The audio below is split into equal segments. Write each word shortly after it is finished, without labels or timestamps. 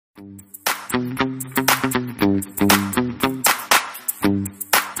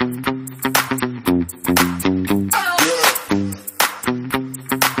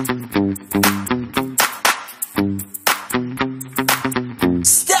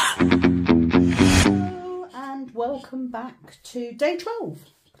Welcome back to day 12.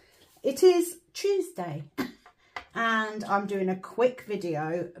 It is Tuesday and I'm doing a quick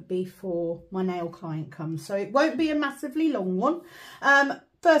video before my nail client comes, so it won't be a massively long one.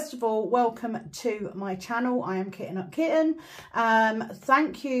 First of all, welcome to my channel. I am Kitten Up Kitten.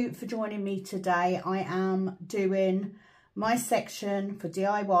 Thank you for joining me today. I am doing my section for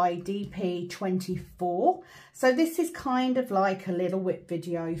DIY DP 24. So this is kind of like a little whip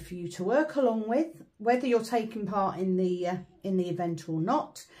video for you to work along with, whether you're taking part in the event or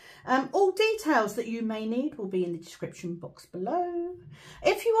not. All details that you may need will be in the description box below.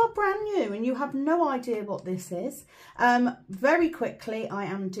 If you are brand new and you have no idea what this is, very quickly, I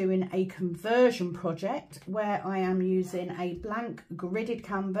am doing a conversion project where I am using a blank gridded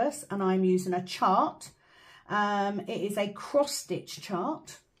canvas and I'm using a chart. It is a cross stitch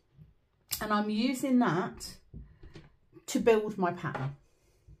chart and I'm using that to build my pattern.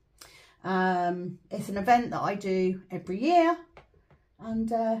 It's an event that I do every year and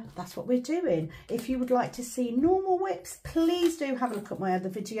that's what we're doing. If you would like to see normal whips, please do have a look at my other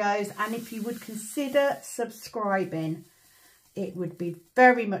videos, and if you would consider subscribing, it would be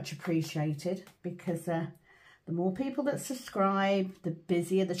very much appreciated, because the more people that subscribe, the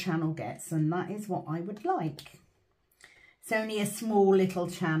busier the channel gets, and that is what I would like. It's only a small little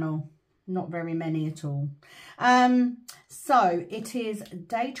channel, not very many at all. So it is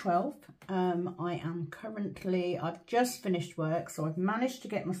day 12. I am currently, I've just finished work, so I've managed to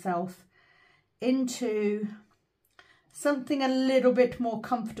get myself into something a little bit more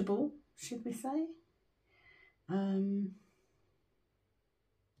comfortable, should we say.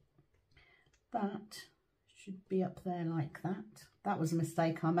 That should be up there like that. That was a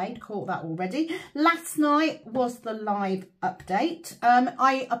mistake I made, caught that already. Last night was the live update.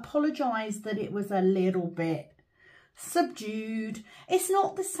 I apologise that it was a little bit subdued. It's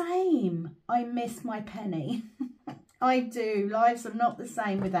not the same. I miss my Penny. I do. Lives are not the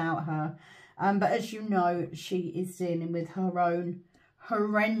same without her. But as you know, she is dealing with her own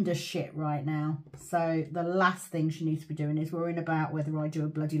horrendous shit right now. So the last thing she needs to be doing is worrying about whether I do a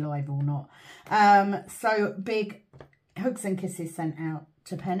bloody live or not. So big hugs and kisses sent out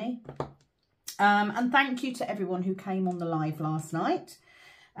to Penny. And thank you to everyone who came on the live last night.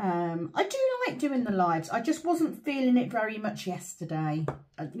 I do like doing the lives. I just wasn't feeling it very much yesterday.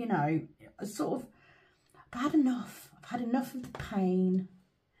 You know, I've had enough. I've had enough of the pain.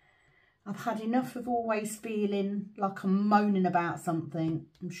 I've had enough of always feeling like I'm moaning about something.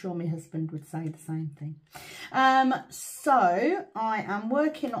 I'm sure my husband would say the same thing. So I am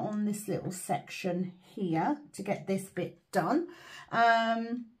working on this little section here to get this bit done.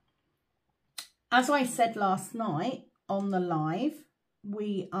 As I said last night on the live,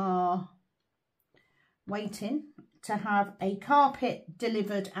 we are waiting to have a carpet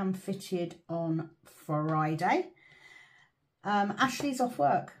delivered and fitted on Friday. Ashley's off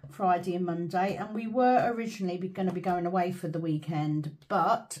work Friday and Monday, and we were originally going to be going away for the weekend,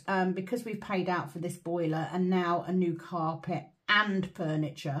 but because we've paid out for this boiler and now a new carpet and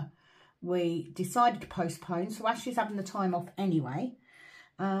furniture, we decided to postpone. So Ashley's having the time off anyway.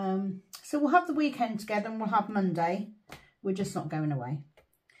 So we'll have the weekend together and we'll have Monday. We're just not going away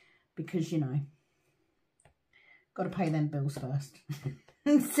because, you know, got to pay them bills first.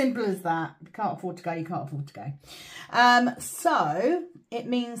 Simple as that. If you can't afford to go, you can't afford to go. So it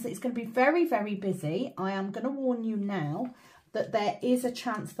means that it's going to be very, very busy. I am going to warn you now that there is a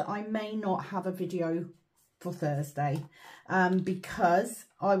chance that I may not have a video for Thursday, because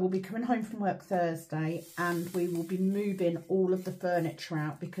I will be coming home from work Thursday and we will be moving all of the furniture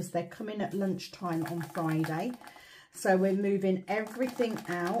out because they're coming at lunchtime on Friday. So we're moving everything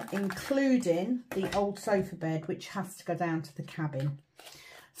out, including the old sofa bed, which has to go down to the cabin.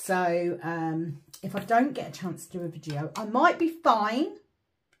 So if I don't get a chance to do a video, I might be fine.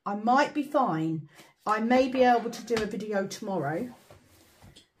 I might be fine. I may be able to do a video tomorrow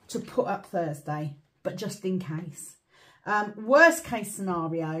to put up Thursday, but just in case. Worst case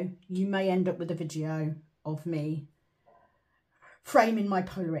scenario, you may end up with a video of me framing my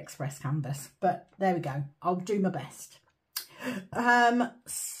Polar Express canvas, but there we go. I'll do my best.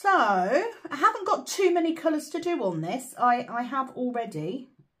 So I haven't got too many colours to do on this. I have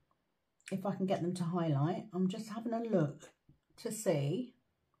already, if I can get them to highlight, I'm just having a look to see.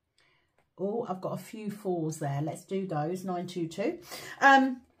 Oh, I've got a few 4s there. Let's do those. 922.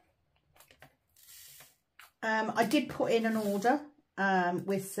 I did put in an order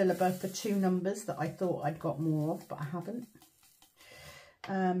with Silver for 2 numbers that I thought I'd got more of, but I haven't.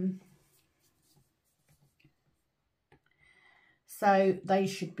 So they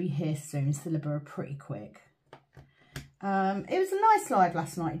should be here soon. Silver are pretty quick. It was a nice live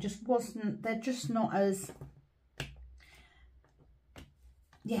last night. It just wasn't, they're just not as,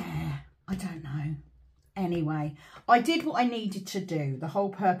 yeah, I don't know. Anyway, I did what I needed to do. The whole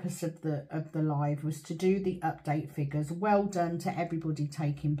purpose of the live was to do the update figures. Well done to everybody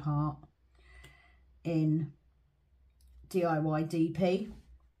taking part in DIY DP.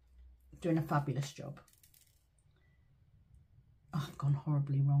 Doing a fabulous job. Oh, I've gone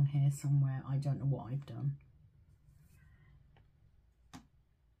horribly wrong here somewhere. I don't know what I've done.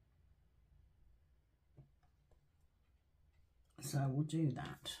 So we'll do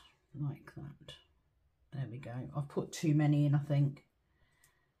that like that. There we go. I've put too many in, I think.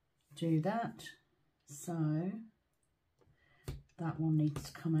 Do that. So that one needs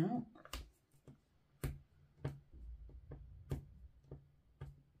to come out.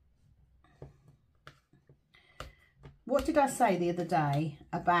 What did I say the other day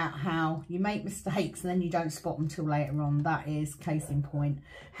about how you make mistakes and then you don't spot them till later on? That is case in point.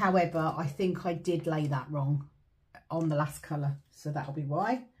 However, I think I did lay that wrong on the last colour, so that'll be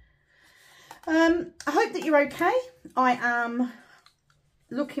why. I hope that you're okay. I am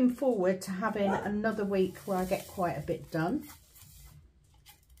looking forward to having another week where I get quite a bit done.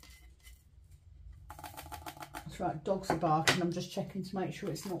 That's right, dogs are barking. I'm just checking to make sure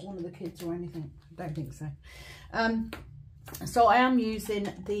it's not one of the kids or anything. I don't think so. So I am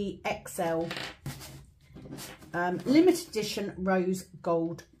using the XL limited edition rose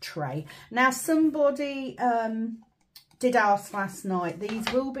gold tray. Now somebody did ask last night, these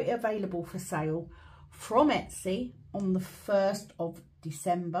will be available for sale from Etsy on the 1st of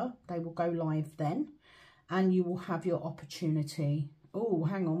December. They will go live then, and you will have your opportunity. Oh,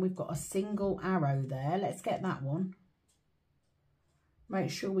 hang on, we've got a single arrow there. Let's get that one. Make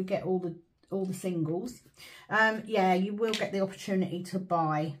sure we get all the singles. Yeah, you will get the opportunity to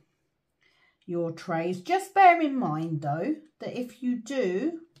buy your trays. Just bear in mind though that if you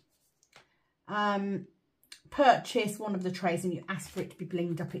do purchase one of the trays and you ask for it to be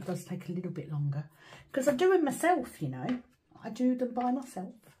blinged up, it does take a little bit longer, because I do them myself, you know. I do them by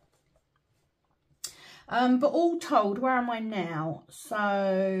myself. But all told, where am I now?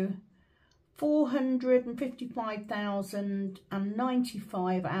 So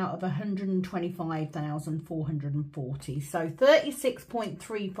 455,095 out of 125,440. So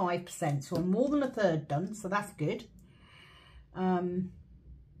 36.35%. So I'm more than a third done. So that's good.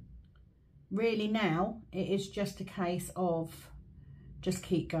 Really now it is just a case of just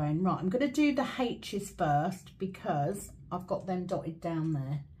keep going. Right, I'm going to do the H's first because I've got them dotted down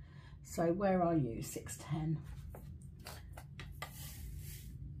there. So where are you? 610.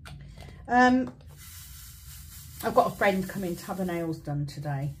 I've got a friend coming to have her nails done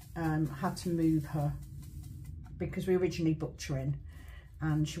today. Had to move her because we originally booked her in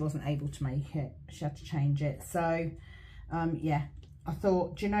and she wasn't able to make it. She had to change it. So yeah, I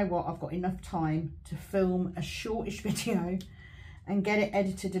thought, do you know what? I've got enough time to film a shortish video and get it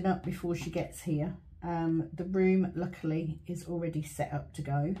edited and up before she gets here. The room, luckily, is already set up to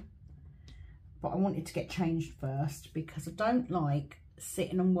go. But I wanted to get changed first because I don't like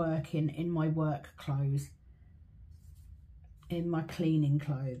sitting and working in my work clothes, in my cleaning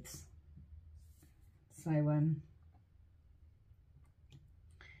clothes. So,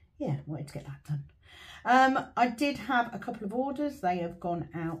 yeah, wanted to get that done. I did have a couple of orders. They have gone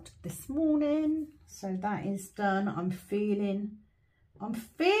out this morning. So that is done. I'm feeling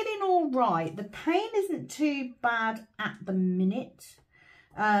all right. The pain isn't too bad at the minute.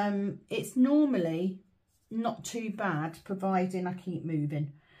 It's normally not too bad, providing I keep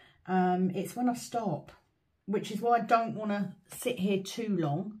moving. It's when I stop, which is why I don't want to sit here too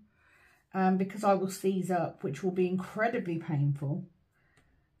long, because I will seize up, which will be incredibly painful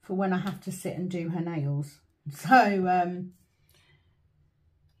for when I have to sit and do her nails. So,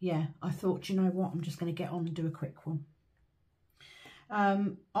 yeah, I thought, you know what, I'm just going to get on and do a quick one.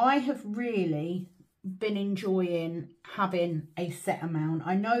 I have really been enjoying having a set amount.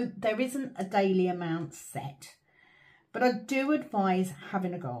 I know there isn't a daily amount set, but I do advise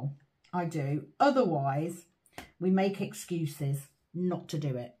having a goal. I do. Otherwise, we make excuses not to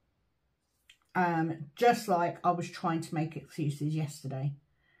do it. Just like I was trying to make excuses yesterday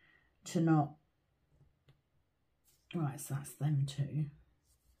to not. Right, so that's them too.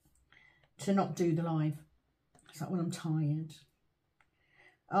 To not do the live. It's like, well, I'm tired.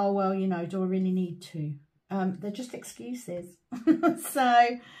 Oh, well, you know, do I really need to? They're just excuses.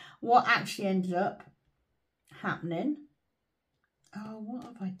 So what actually ended up happening Oh, what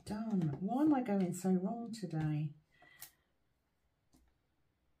have I done? Why am I going so wrong today?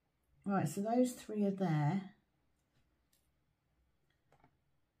 Right, so those 3 are there.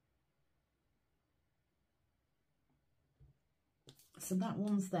 So that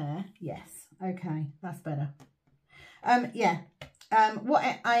one's there. Yes. Okay, that's better. Yeah. What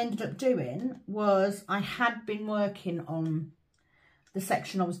I ended up doing was I had been working on the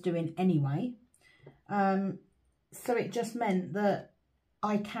section I was doing anyway. So it just meant that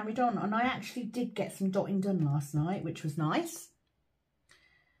I carried on, and I actually did get some dotting done last night, which was nice.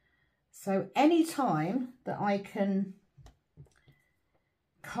 So any time that I can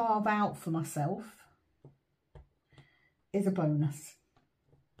carve out for myself is a bonus.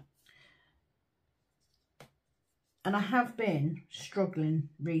 And I have been struggling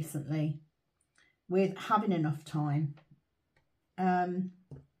recently with having enough time. I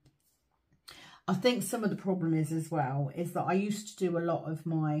think some of the problem is as well is that I used to do a lot of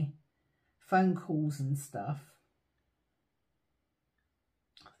my phone calls and stuff.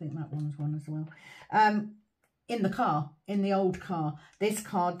 I think that one's one as well. In the car, in the old car. This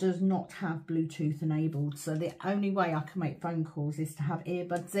car does not have Bluetooth enabled. So the only way I can make phone calls is to have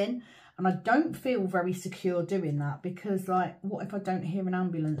earbuds in. And I don't feel very secure doing that because, like, what if I don't hear an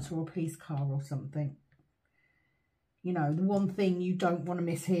ambulance or a police car or something? You know, the one thing you don't want to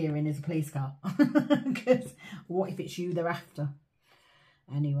miss hearing is a police car. Because what if it's you they're after?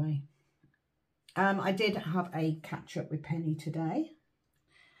 Anyway, I did have a catch up with Penny today,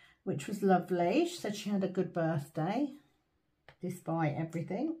 which was lovely. She said she had a good birthday, despite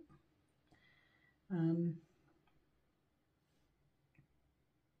everything.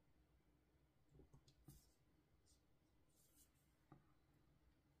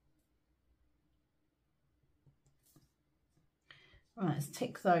 Right, let's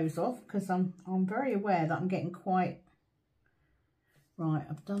tick those off because I'm very aware that I'm getting quite... Right,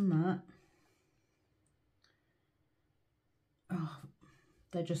 I've done that. Oh,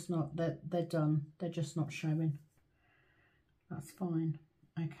 they're just not, they're done. They're just not showing. That's fine.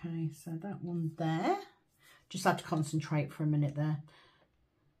 Okay, so that one there. Just had to concentrate for a minute there.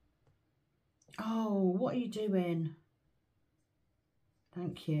 Oh, what are you doing?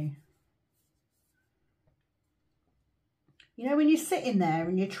 Thank you. You know, when you're sitting there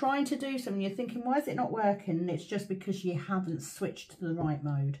and you're trying to do something, you're thinking, why is it not working? And it's just because you haven't switched to the right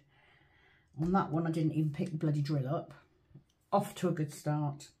mode. On that one, I didn't even pick the bloody drill up. Off to a good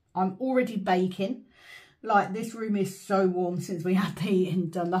start. I'm already baking. Like, this room is so warm since we had the heating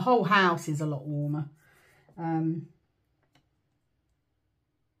done. The whole house is a lot warmer.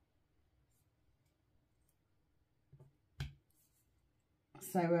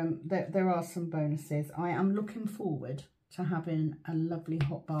 So there are some bonuses. I am looking forward to having a lovely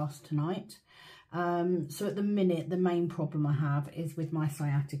hot bath tonight. So at the minute, the main problem I have is with my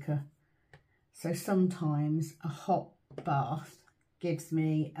sciatica. So sometimes a hot bath gives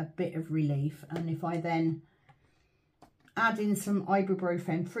me a bit of relief. And if I then add in some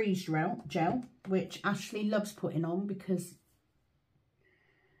ibuprofen freeze gel, which Ashley loves putting on because it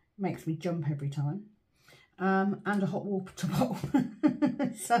makes me jump every time. And a hot water bottle.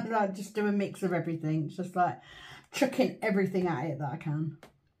 So I just do a mix of everything. It's just like chucking everything at it that I can.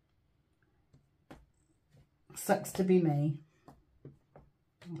 Sucks to be me.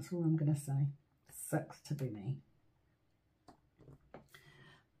 That's all I'm going to say. Sucks to be me.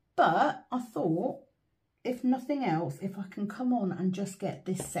 But I thought, if nothing else, if I can come on and just get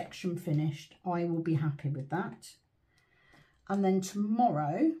this section finished, I will be happy with that. And then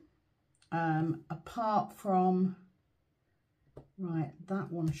tomorrow, apart from, right,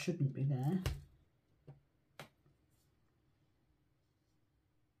 that one shouldn't be there.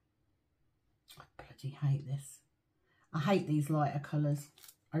 I bloody hate this. I hate these lighter colours.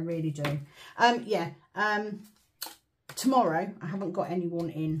 I really do. Tomorrow, I haven't got anyone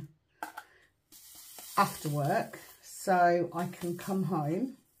in after work, so I can come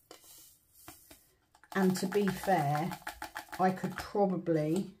home. And to be fair, I could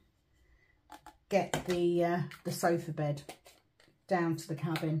probably get the sofa bed down to the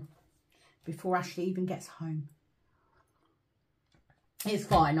cabin before Ashley even gets home. It's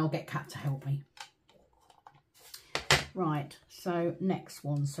fine, I'll get Kat to help me. Right, so next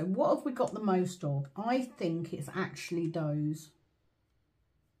one. So what have we got the most of? I think it's actually those.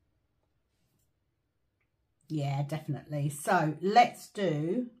 Yeah, definitely. So let's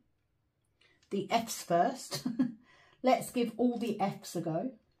do the F's first. Let's give all the F's a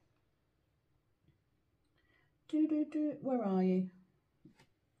go. Where are you?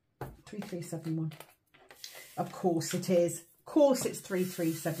 3371. Of course it is. Of course it's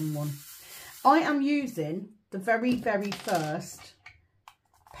 3371. I am using the very, very first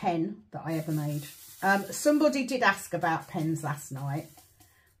pen that I ever made. Somebody did ask about pens last night.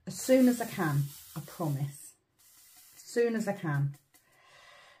 As soon as I can, I promise. As soon as I can.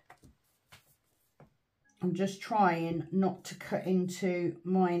 I'm just trying not to cut into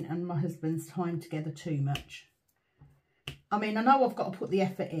mine and my husband's time together too much. I mean, I know I've got to put the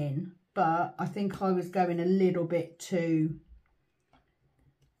effort in, but I think I was going a little bit too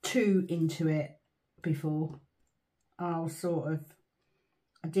into it before.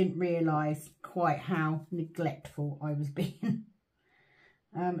 I didn't realise quite how neglectful I was being.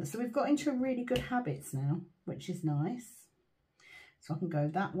 So we've got into really good habits now, which is nice. So I can go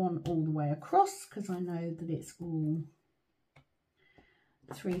that one all the way across because I know that it's all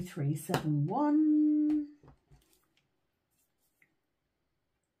 3371.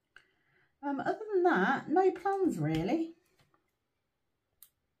 Other than that, no plans really.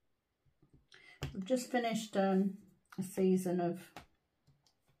 We've just finished a season of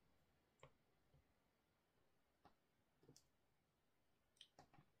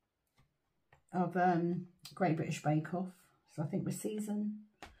Great British Bake Off. So I think we're season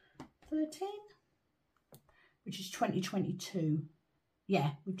 13, which is 2022.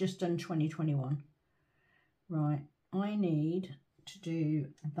 Yeah, we've just done 2021. Right, I need to do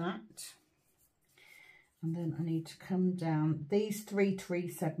that. And then I need to come down these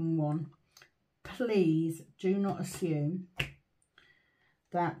 3371. Please do not assume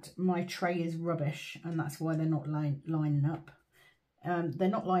that my tray is rubbish and that's why they're not lining up. They're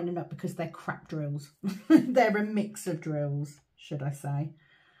not lining up because they're crap drills. They're a mix of drills, should I say.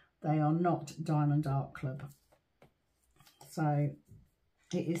 They are not Diamond Art Club. So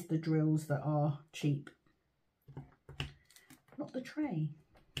it is the drills that are cheap, not the tray.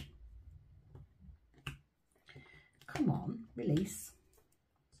 Come on, release.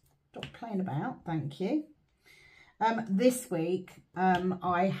 Stop playing about, thank you. This week,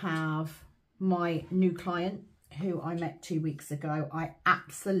 I have my new client who I met 2 weeks ago. I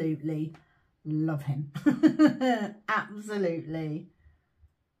absolutely love him. Absolutely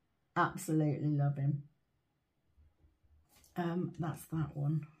love him. That's that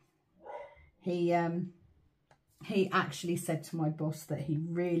one. He actually said to my boss that he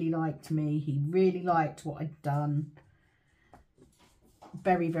really liked me. He really liked what I'd done.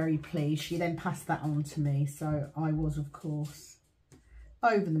 Very, very pleased. She then passed that on to me. So I was, of course,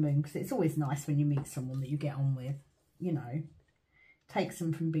 over the moon, because it's always nice when you meet someone that you get on with, you know. Takes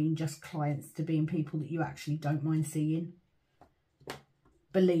them from being just clients to being people that you actually don't mind seeing.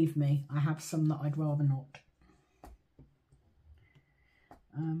 Believe me, I have some that I'd rather not.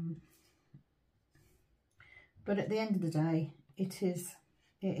 But at the end of the day, it is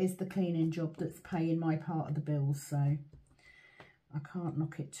the cleaning job that's paying my part of the bills, so I can't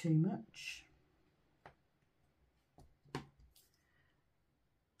knock it too much.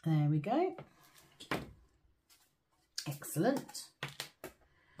 There we go. Excellent.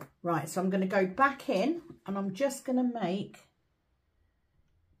 Right, so I'm going to go back in and I'm just going to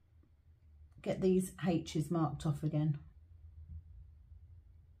get these H's marked off again.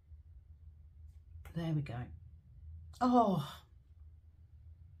 There we go. Oh,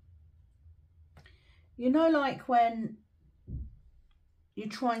 you know, like when you're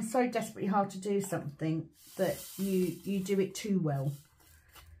trying so desperately hard to do something that you do it too well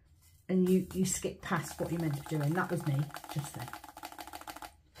and you skip past what you're meant to be doing. That was me just then.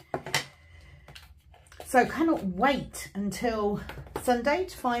 So cannot wait until Sunday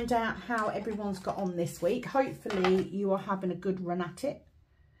to find out how everyone's got on this week. Hopefully you are having a good run at it.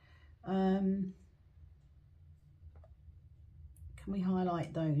 Can we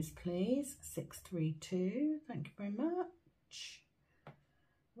highlight those, please? 632. Thank you very much.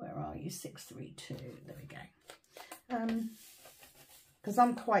 Where are you? 632. There we go. Because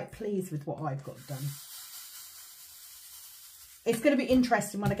I'm quite pleased with what I've got done. It's going to be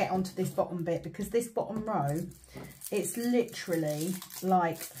interesting when I get onto this bottom bit, because this bottom row, it's literally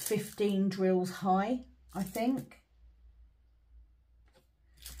like 15 drills high, I think.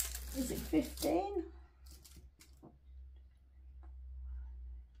 Is it 15?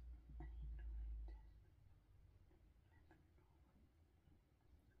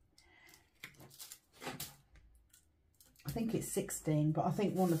 I think it's 16, but I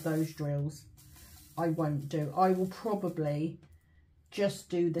think one of those drills I won't do. I will probably just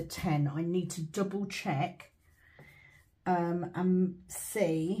do the 10. I need to double check and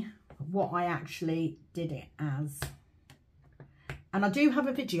see what I actually did it as. And I do have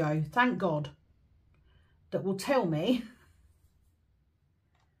a video, thank God, that will tell me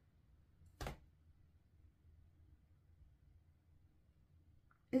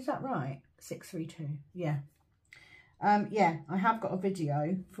is that right? 632, yeah. Yeah, I have got a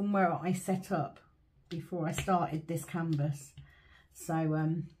video from where I set up before I started this canvas. So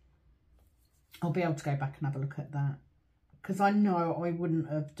I'll be able to go back and have a look at that. Because I know I wouldn't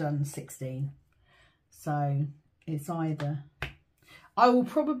have done 16. So it's either... I will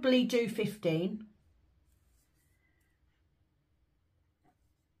probably do 15.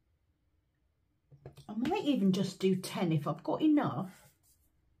 I might even just do 10 if I've got enough.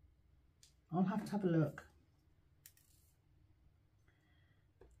 I'll have to have a look.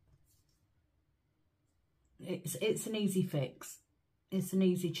 It's an easy fix. It's an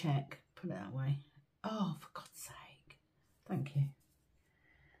easy check, put it that way. Oh, for God's sake. Thank you.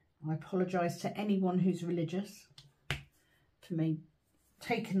 I apologise to anyone who's religious for me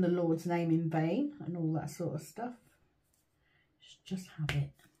taking the Lord's name in vain and all that sort of stuff. Just have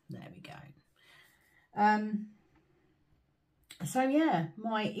it. There we go. So yeah,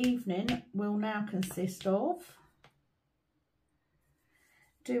 my evening will now consist of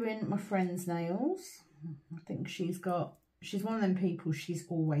doing my friend's nails. I think she's one of them people, she's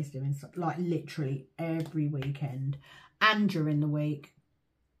always doing stuff, like literally every weekend and during the week.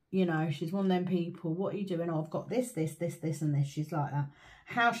 You know, she's one of them people, what are you doing? Oh, I've got this, this, this, this and this. She's like that.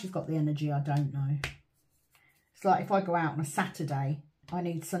 How she's got the energy, I don't know. It's like if I go out on a Saturday, I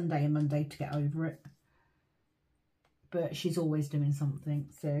need Sunday and Monday to get over it. But she's always doing something.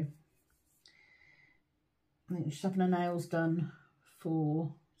 So I think she's having her nails done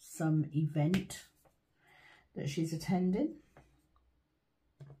for some event that she's attending.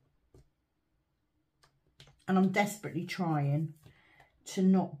 And I'm desperately trying to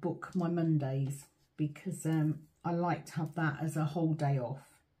not book my Mondays because I like to have that as a whole day off.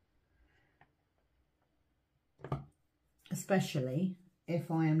 Especially if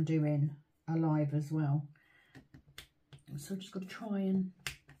I am doing a live as well. So I've just got to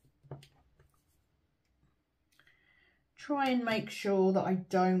try and make sure that I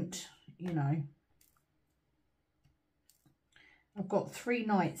don't, you know, I've got 3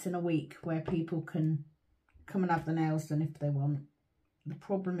 nights in a week where people can come and have the nails done if they want. The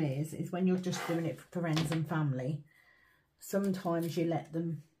problem is when you're just doing it for friends and family, sometimes you let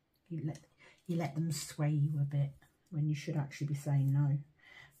them sway you a bit when you should actually be saying no.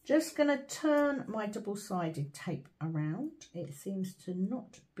 Just going to turn my double-sided tape around. It seems to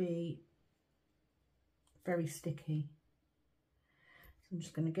not be very sticky. So I'm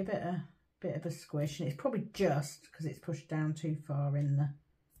just going to give it a bit of a squish. And it's probably just because it's pushed down too far in the...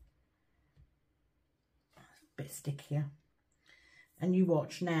 a bit stickier. And you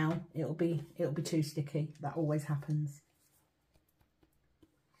watch now, it'll be too sticky. That always happens.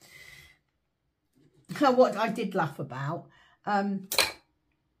 What I did laugh about...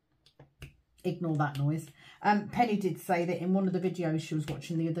 ignore that noise. Penny did say that in one of the videos she was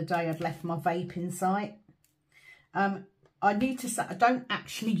watching the other day, I'd left my vape in sight. I need to say, I don't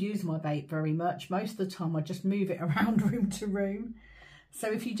actually use my vape very much. Most of the time I just move it around room to room.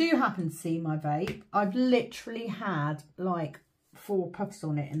 So if you do happen to see my vape, I've literally had like 4 puffs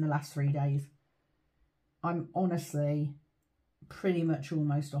on it in the last 3 days. I'm honestly pretty much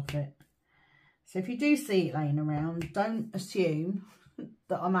almost off it. So if you do see it laying around, don't assume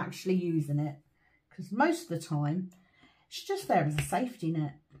that I'm actually using it, because most of the time it's just there as a safety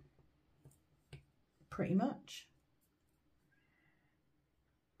net, pretty much.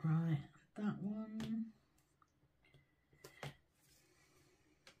 Right, that one.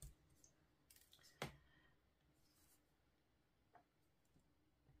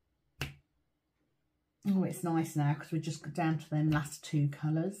 Oh, it's nice now because we're just down to them last 2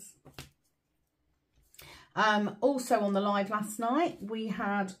 colours. Also on the live last night, we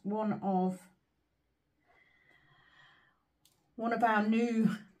had one of our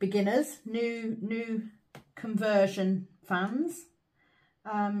new beginners, new conversion fans.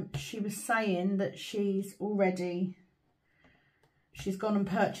 She was saying that she's gone and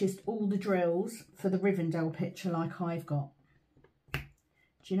purchased all the drills for the Rivendell picture like I've got. Do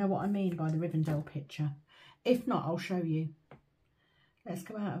you know what I mean by the Rivendell picture? If not, I'll show you. Let's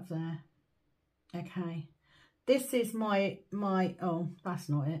go out of there. Okay. This is my, oh, that's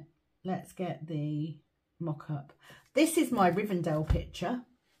not it. Let's get the mock-up. This is my Rivendell picture.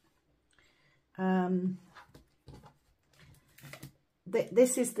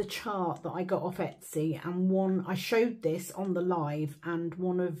 This is the chart that I got off Etsy, and I showed this on the live, and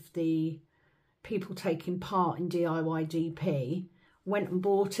one of the people taking part in DIY DP went and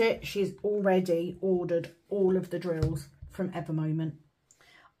bought it. She's already ordered all of the drills from Evermoment.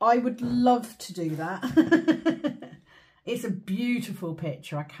 I would love to do that. It's a beautiful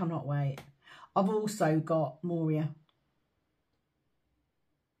picture. I cannot wait. I've also got Moria.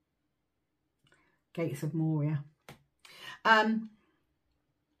 Gates of Moria.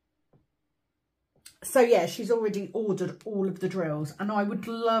 So yeah, she's already ordered all of the drills, and I would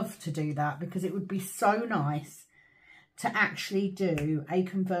love to do that because it would be so nice to actually do a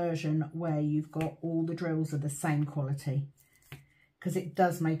conversion where you've got all the drills of the same quality, because it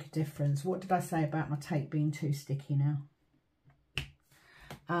does make a difference. What did I say about my tape being too sticky now?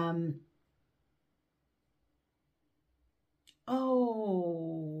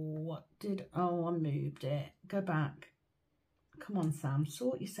 Oh, I moved it. Go back. Come on, Sam,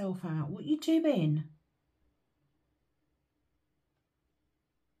 sort yourself out. What are you doing?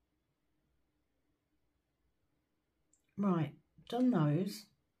 Right, done those.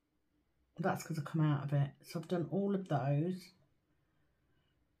 That's because I've come out of it. So I've done all of those.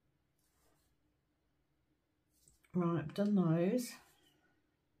 Right, I've done those.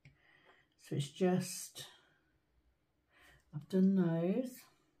 So it's just, I've done those.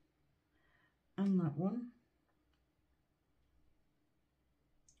 And that one.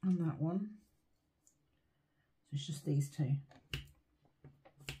 And that one. So it's just these two.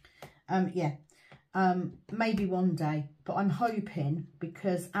 Yeah. Maybe one day, but I'm hoping,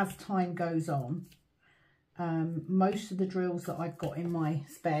 because as time goes on, most of the drills that I've got in my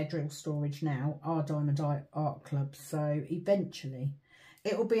spare drill storage now are Diamond Art Club, so eventually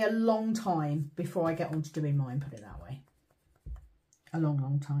it will be a long time before I get on to doing mine, put it that way. A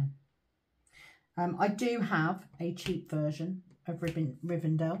long time. I do have a cheap version of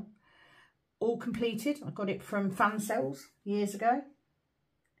Rivendell, all completed. I got it from Fan Cells years ago.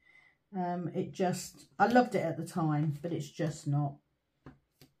 I loved it at the time, but it's just not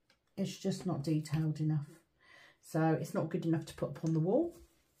detailed enough. So it's not good enough to put up on the wall.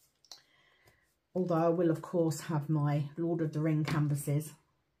 Although I will, of course, have my Lord of the Ring canvases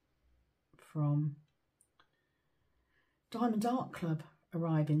from Diamond Art Club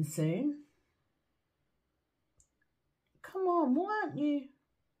arriving soon. Come on, why aren't you?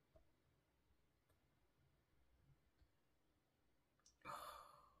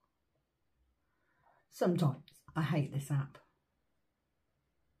 Sometimes I hate this app.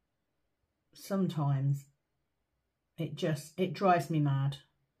 Sometimes it drives me mad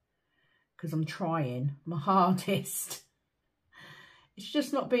because I'm trying my hardest. It's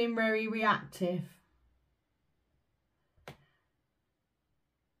just not being very reactive.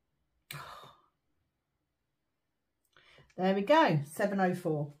 There we go,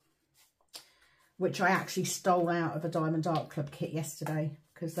 704, which I actually stole out of a Diamond Art Club kit yesterday,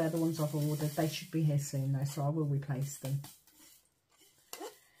 because they're the ones I've ordered. They should be here soon though, so I will replace them.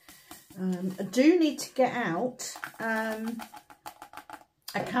 I do need to get out a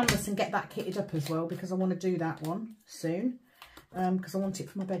canvas and get that kitted up as well, because I want to do that one soon, because I want it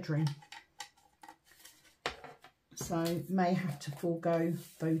for my bedroom. So may have to forego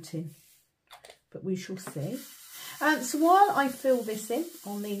voting, but we shall see. So while I fill this in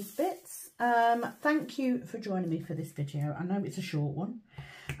on these bits, thank you for joining me for this video. I know it's a short one.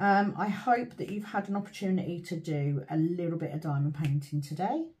 I hope that you've had an opportunity to do a little bit of diamond painting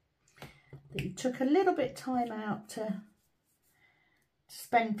today, that you took a little bit of time out to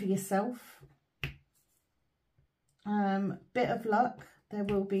spend for yourself. Bit of luck, there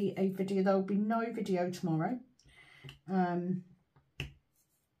will be a video. There will be no video tomorrow.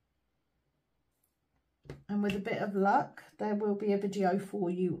 And with a bit of luck, there will be a video for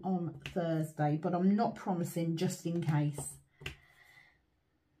you on Thursday, but I'm not promising, just in case.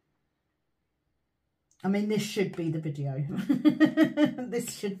 I mean, this should be the video.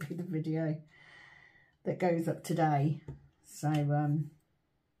 This should be the video that goes up today. So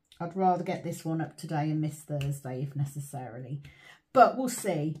I'd rather get this one up today and miss Thursday if necessarily. But we'll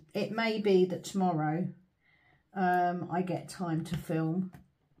see. It may be that tomorrow I get time to film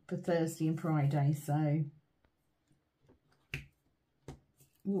for Thursday and Friday. So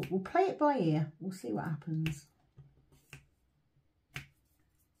we'll play it by ear. We'll see what happens.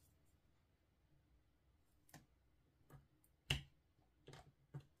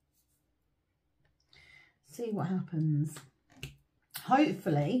 See what happens.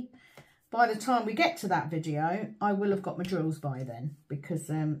 Hopefully, by the time we get to that video, I will have got my drills by then, because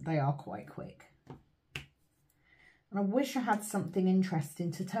they are quite quick. And I wish I had something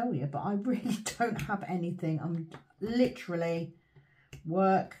interesting to tell you, but I really don't have anything. I'm literally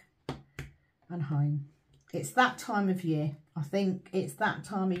work and home. It's that time of year. I think it's that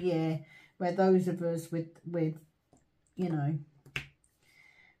time of year where those of us with you know,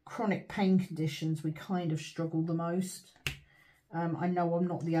 chronic pain conditions, we kind of struggle the most. I know I'm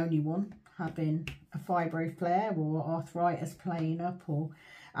not the only one having a fibro flare or arthritis playing up, or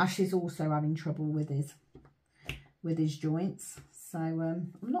Ash is also having trouble with his joints. So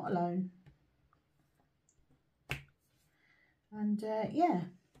I'm not alone. And yeah,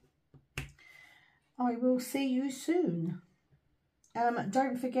 I will see you soon.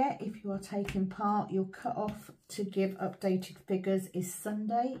 Don't forget, if you are taking part, your cut-off to give updated figures is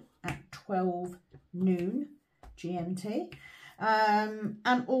Sunday at 12 noon GMT.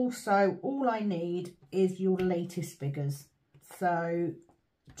 And also, all I need is your latest figures. So,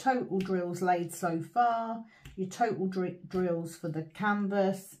 total drills laid so far, your total drills for the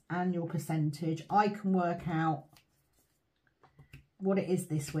canvas, and your percentage. I can work out what it is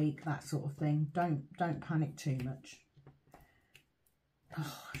this week, that sort of thing. Don't panic too much.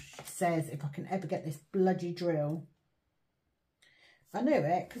 Oh, she says if I can ever get this bloody drill. I knew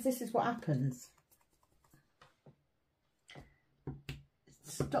it, because this is what happens.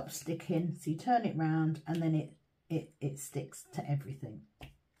 Stop sticking, so you turn it round and then it sticks to everything.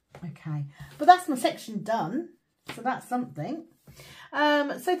 Okay, but that's my section done, so that's something.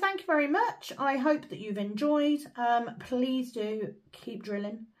 So thank you very much. I hope that you've enjoyed. Please do keep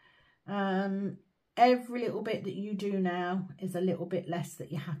drilling. Every little bit that you do now is a little bit less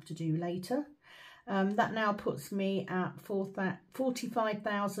that you have to do later. That now puts me at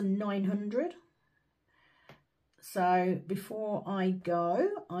 45,900. So before I go,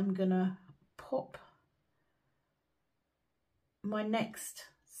 I'm gonna pop my next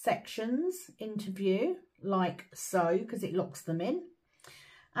sections into view like so, because it locks them in.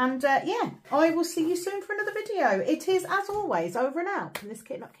 And yeah, I will see you soon for another video. It is, as always, over and out from this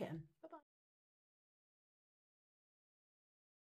Kitten Up Kitten.